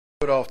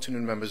Good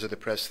afternoon, members of the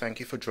press.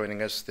 Thank you for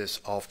joining us this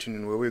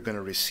afternoon, where we're going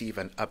to receive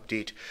an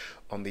update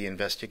on the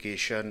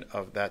investigation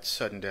of that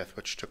sudden death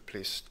which took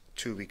place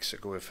 2 weeks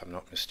ago, if I'm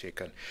not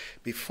mistaken.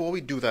 Before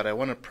we do that, I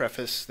want to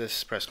preface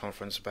this press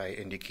conference by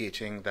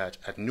indicating that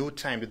at no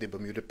time did the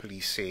Bermuda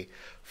police say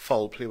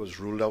foul play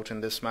was ruled out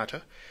in this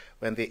matter.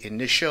 When the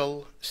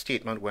initial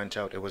statement went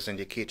out, it was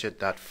indicated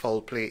that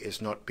foul play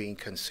is not being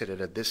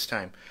considered at this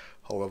time.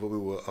 However, we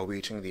were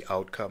awaiting the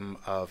outcome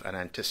of an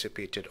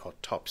anticipated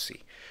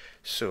autopsy.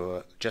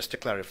 So just to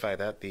clarify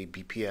that, the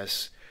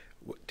BPS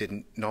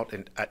did not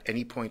at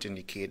any point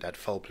indicate that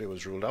foul play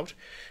was ruled out.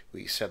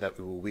 We said that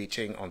we were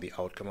waiting on the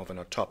outcome of an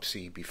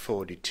autopsy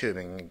before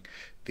determining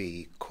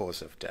the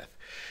cause of death.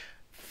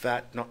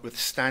 That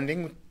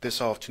notwithstanding,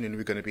 this afternoon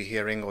we're going to be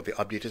hearing, or the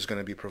update is going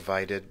to be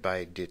provided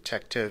by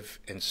Detective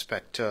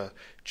Inspector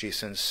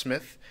Jason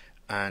Smith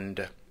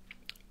and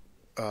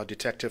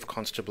Detective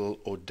Constable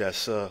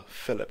Odessa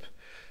Phillip.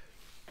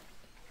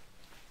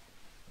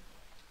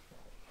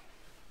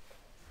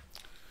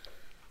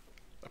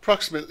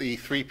 Approximately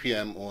 3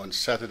 p.m. on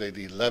Saturday,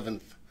 the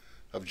 11th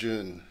of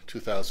June,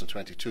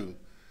 2022,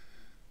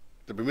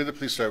 the Bermuda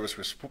Police Service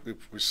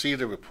received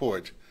a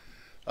report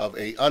of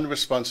an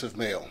unresponsive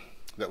male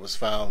that was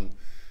found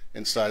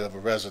inside of a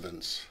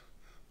residence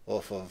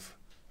off of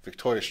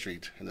Victoria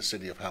Street in the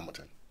city of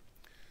Hamilton.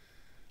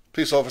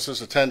 Police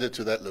officers attended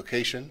to that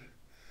location,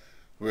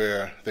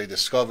 where they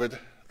discovered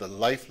the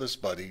lifeless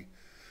body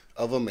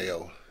of a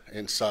male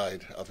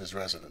inside of his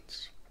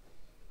residence.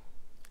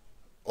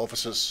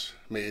 Officers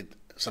made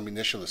some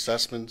initial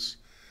assessments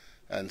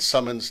and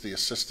summoned the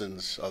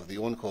assistance of the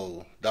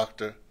on-call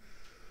doctor,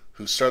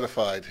 who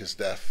certified his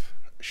death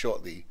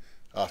shortly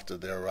after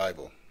their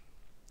arrival.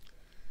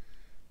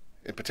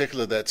 In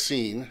particular, that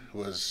scene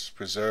was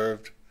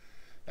preserved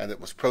and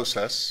it was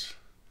processed,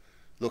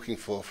 looking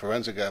for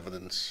forensic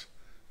evidence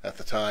at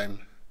the time,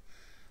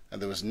 and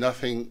there was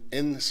nothing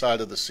inside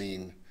of the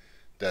scene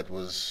that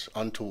was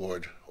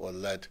untoward or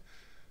led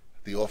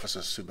the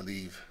officers to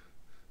believe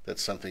that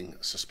something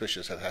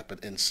suspicious had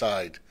happened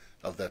inside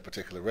of that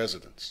particular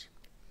residence.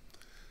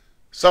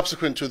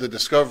 Subsequent to the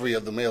discovery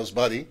of the male's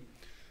body,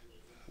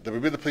 the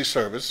Bermuda Police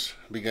Service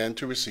began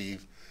to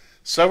receive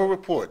several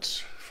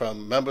reports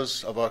from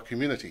members of our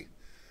community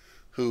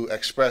who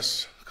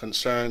expressed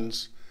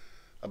concerns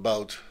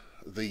about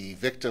the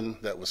victim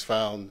that was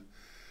found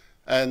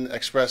and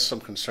expressed some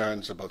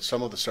concerns about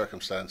some of the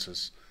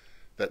circumstances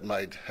that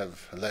might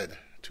have led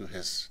to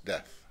his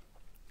death.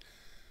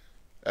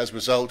 As a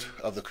result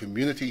of the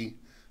community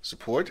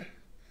support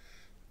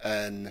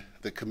and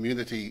the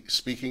community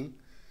speaking,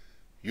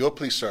 your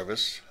police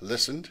service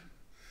listened,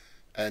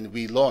 and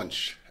we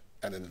launched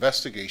an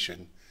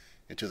investigation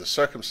into the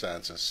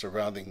circumstances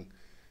surrounding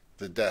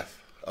the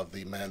death of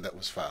the man that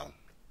was found.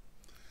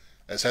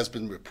 As has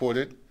been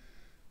reported,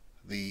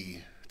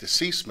 the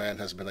deceased man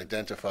has been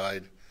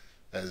identified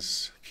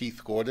as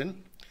Keith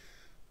Gordon,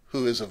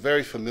 who is a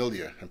very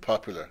familiar and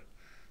popular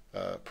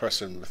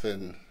person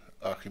within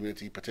our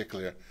community,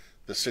 particularly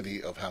the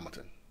city of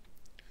Hamilton.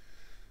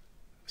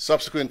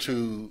 Subsequent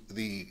to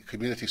the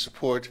community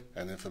support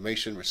and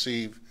information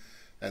received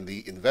and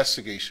the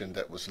investigation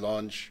that was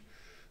launched,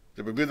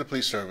 the Bermuda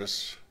Police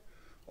Service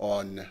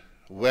on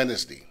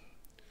Wednesday,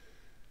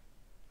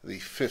 the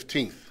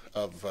 15th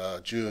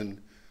of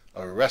June,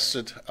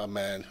 arrested a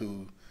man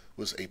who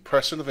was a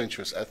person of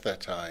interest at that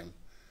time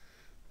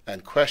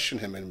and questioned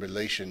him in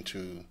relation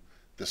to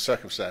the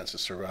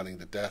circumstances surrounding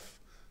the death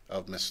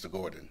of Mr.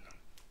 Gordon.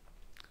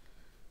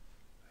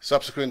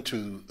 Subsequent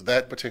to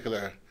that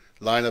particular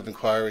line of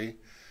inquiry,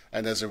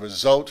 and as a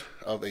result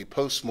of a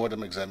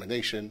post-mortem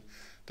examination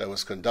that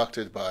was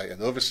conducted by an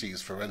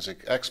overseas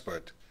forensic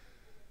expert,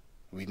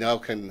 we now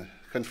can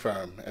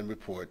confirm and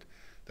report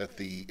that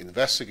the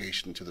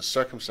investigation into the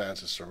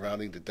circumstances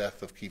surrounding the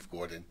death of Keith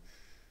Gordon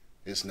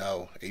is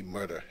now a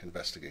murder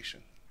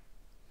investigation.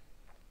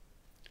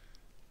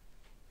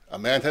 A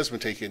man has been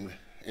taken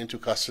into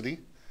custody,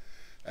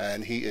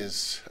 and he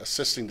is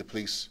assisting the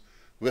police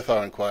with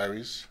our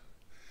inquiries.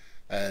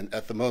 And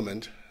at the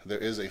moment, there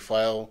is a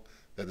file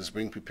that is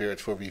being prepared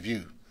for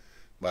review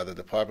by the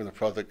Department of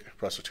Public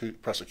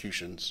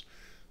Prosecutions,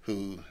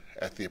 who,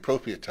 at the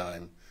appropriate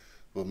time,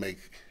 will make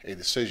a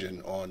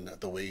decision on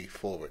the way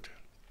forward.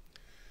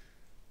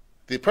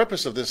 The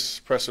purpose of this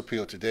press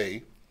appeal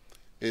today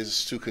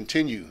is to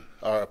continue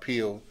our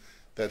appeal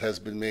that has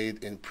been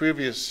made in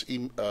previous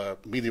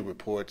media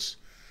reports,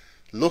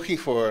 looking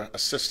for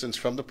assistance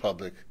from the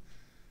public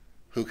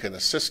who can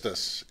assist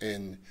us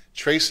in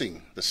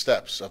tracing the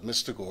steps of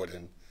Mr.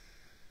 Gordon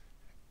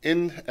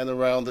in and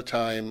around the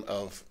time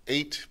of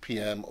 8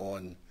 p.m.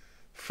 on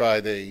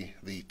Friday,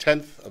 the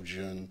 10th of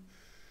June,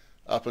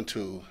 up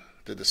until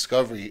the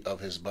discovery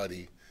of his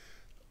body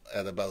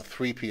at about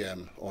 3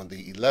 p.m. on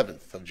the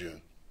 11th of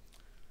June.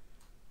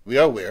 We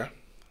are aware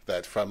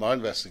that from our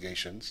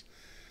investigations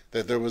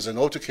that there was an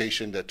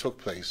altercation that took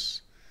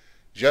place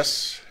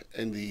just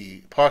in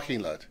the parking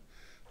lot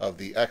of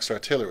the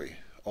ex-artillery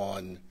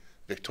on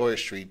Victoria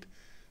Street,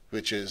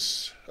 which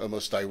is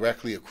almost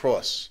directly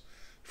across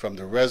from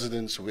the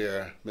residence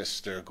where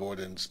Mr.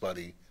 Gordon's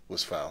body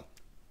was found.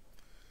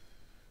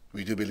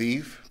 We do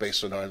believe,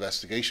 based on our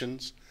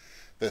investigations,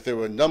 that there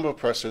were a number of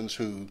persons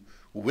who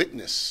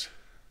witnessed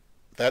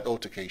that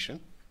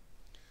altercation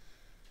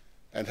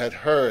and had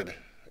heard,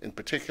 in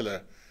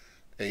particular,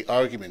 an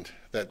argument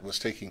that was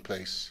taking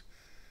place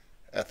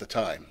at the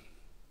time.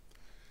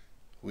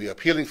 We are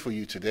appealing for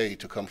you today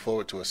to come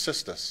forward to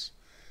assist us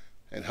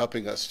in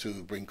helping us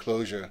to bring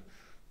closure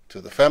to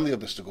the family of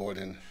Mr.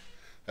 Gordon,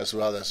 as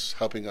well as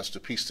helping us to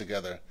piece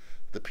together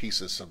the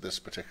pieces of this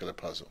particular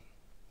puzzle.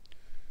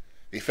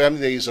 A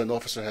family liaison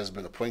officer has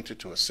been appointed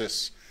to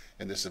assist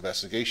in this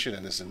investigation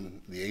and is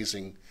in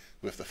liaising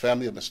with the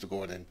family of Mr.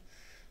 Gordon.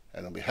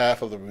 And on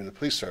behalf of the Bermuda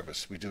Police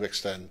Service, we do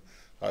extend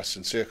our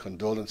sincere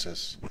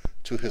condolences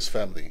to his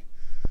family,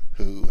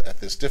 who at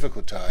this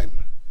difficult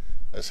time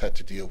has had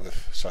to deal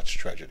with such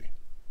tragedy.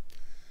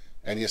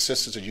 Any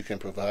assistance that you can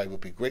provide will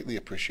be greatly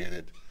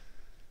appreciated.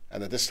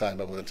 And at this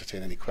time, I will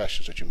entertain any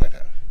questions that you might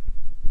have.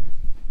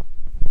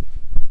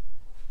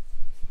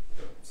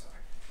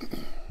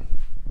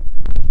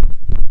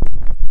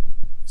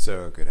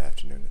 So, good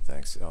afternoon and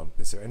thanks.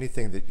 Is there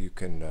anything that you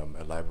can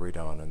elaborate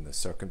on the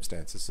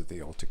circumstances of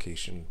the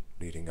altercation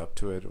leading up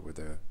to it, or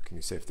can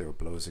you say if there were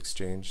blows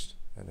exchanged?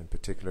 And in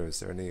particular, is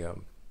there any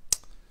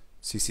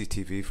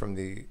CCTV from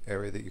the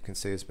area that you can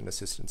say has been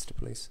assistance to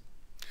police?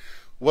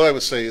 What I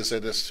would say is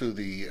that as to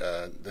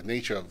the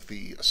nature of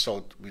the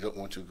assault, we don't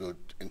want to go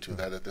into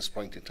that at this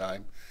point in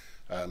time.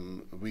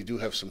 We do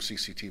have some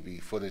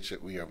CCTV footage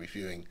that we are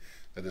reviewing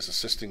that is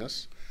assisting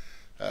us.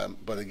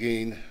 But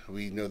again,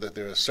 we know that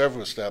there are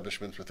several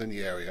establishments within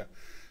the area,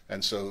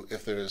 and so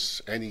if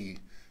there's any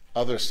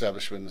other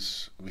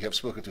establishments, we have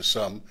spoken to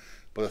some,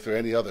 but if there are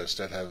any others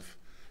that have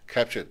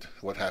captured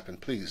what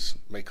happened, please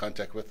make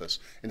contact with us.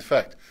 In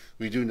fact,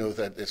 we do know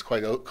that it's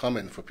quite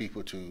common for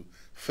people to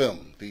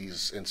film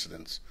these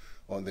incidents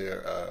on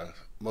their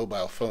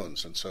mobile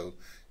phones, and so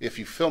if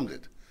you filmed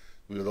it,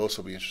 we would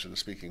also be interested in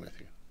speaking with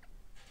you.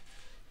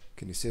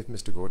 Can you say if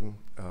Mr. Gordon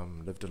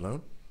lived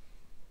alone?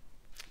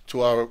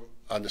 To our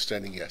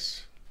understanding,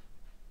 yes.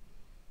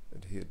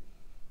 And he had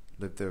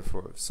lived there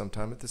for some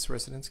time at this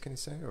residence, can you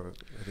say, or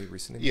had he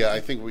recently? Yeah, I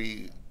think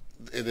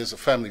it is a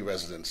family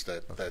residence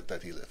that, okay,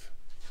 that he lived.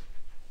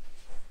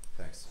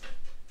 Thanks.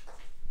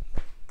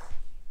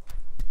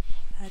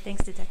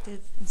 Thanks,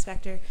 Detective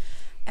Inspector.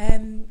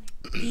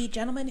 The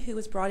gentleman who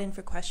was brought in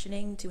for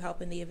questioning to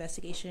help in the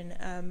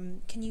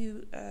investigation, can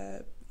you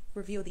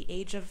reveal the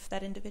age of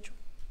that individual?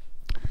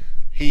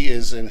 He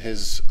is in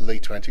his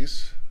late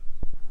 20s.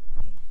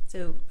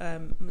 So a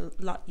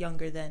lot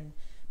younger than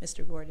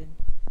Mr. Gordon.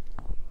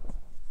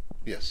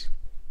 Yes.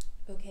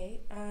 Okay.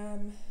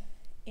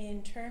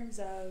 In terms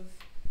of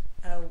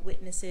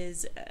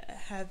witnesses,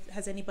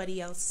 has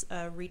anybody else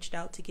reached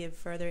out to give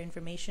further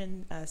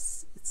information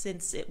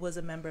since it was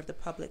a member of the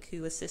public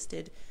who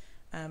assisted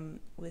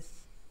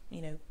with,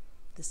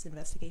 this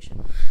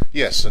investigation?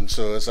 Yes, and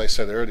so as I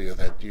said earlier,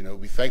 that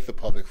we thank the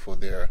public for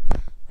their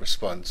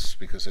response,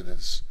 because it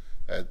is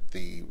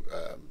the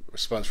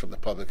response from the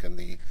public and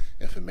the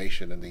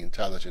information and the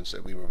intelligence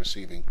that we were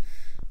receiving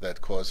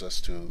that caused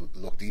us to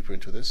look deeper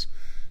into this.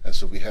 And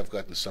so we have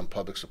gotten some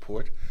public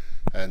support,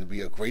 and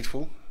we are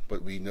grateful,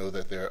 but we know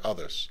that there are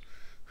others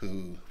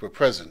who were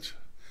present.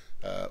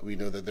 We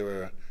know that there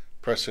were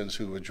persons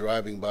who were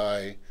driving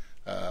by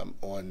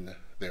on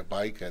their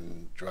bike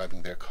and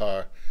driving their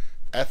car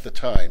at the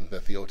time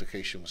that the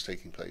altercation was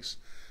taking place.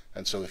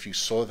 And so if you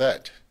saw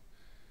that,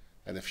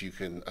 and if you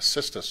can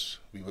assist us,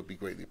 we would be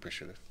greatly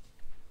appreciative.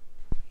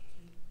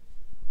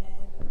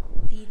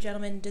 And the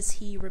gentleman, does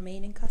he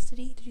remain in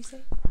custody, did you say?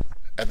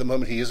 At the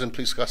moment, he is in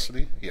police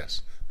custody,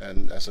 yes.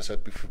 And as I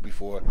said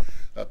before,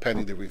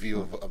 pending the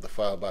review of the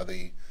file by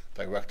the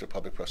Director of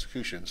Public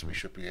Prosecutions, we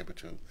should be able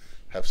to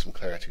have some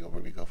clarity on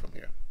where we go from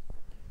here.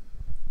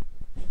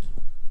 Thank you.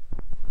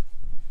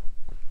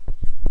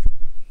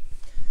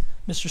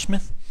 Mr.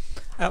 Smith,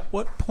 at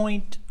what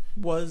point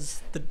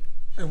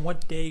and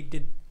what day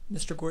did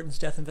Mr. Gordon's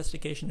death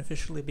investigation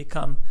officially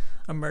become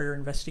a murder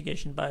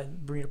investigation by the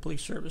Bermuda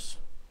Police Service?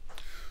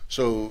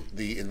 So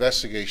the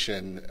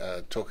investigation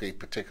took a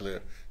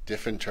particular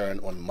different turn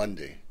on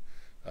Monday,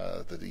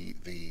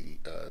 the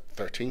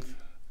 13th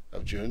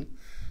of June,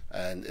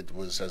 and it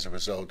was as a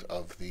result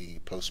of the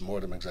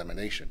post-mortem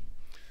examination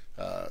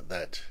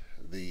that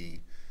the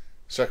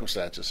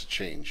circumstances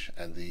changed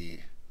and the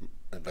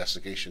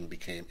investigation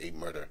became a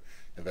murder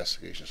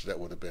investigation. So that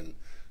would have been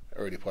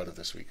early part of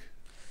this week.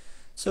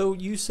 So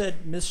you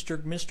said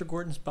Mr.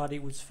 Gordon's body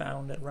was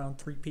found at around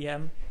 3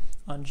 p.m.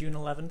 on June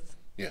 11th?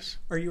 Yes.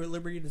 Are you at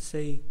liberty to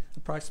say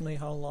approximately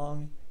how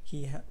long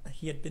he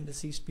had been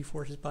deceased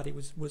before his body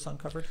was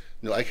uncovered?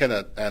 No, I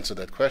cannot answer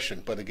that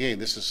question. But again,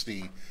 this is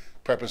the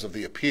purpose of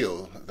the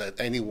appeal, that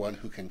anyone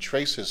who can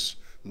trace his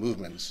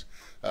movements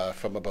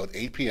from about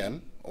 8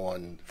 p.m.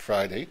 on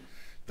Friday,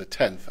 the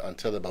 10th,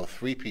 until about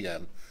 3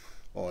 p.m.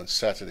 on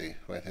Saturday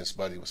when his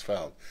body was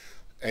found,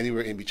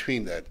 anywhere in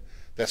between that,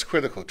 that's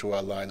critical to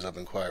our lines of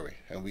inquiry.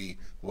 And we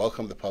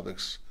welcome the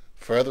public's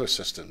further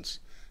assistance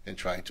in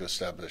trying to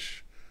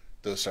establish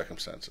those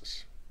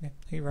circumstances. Yeah,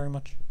 thank you very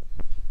much.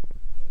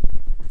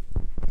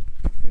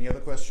 Any other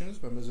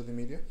questions, members of the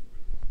media?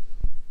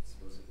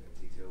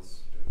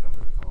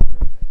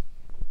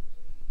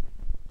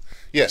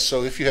 Yes,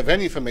 so if you have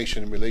any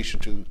information in relation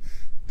to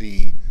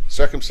the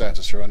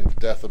circumstances surrounding the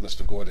death of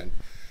Mr. Gordon,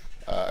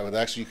 I would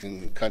ask you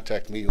can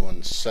contact me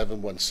on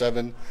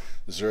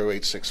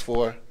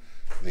 717-0864,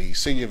 the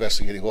Senior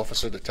Investigating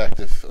Officer,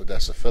 Detective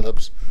Odessa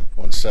Phillips,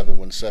 on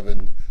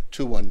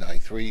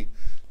 717-2193,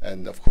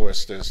 and of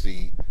course there's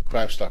the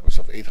Crime Stoppers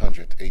of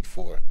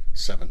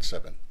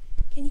 800-8477.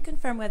 Can you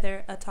confirm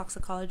whether a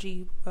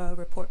toxicology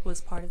report was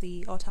part of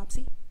the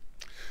autopsy?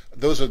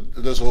 Those are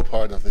all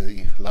part of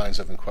the lines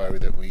of inquiry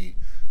that we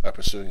are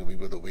pursuing, and we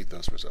will await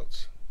those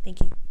results.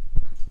 Thank you.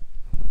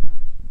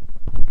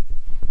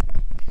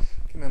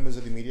 Okay, members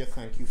of the media,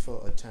 thank you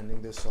for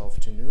attending this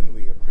afternoon.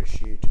 We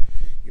appreciate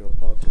your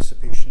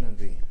participation and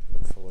we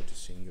look forward to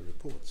seeing your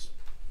reports.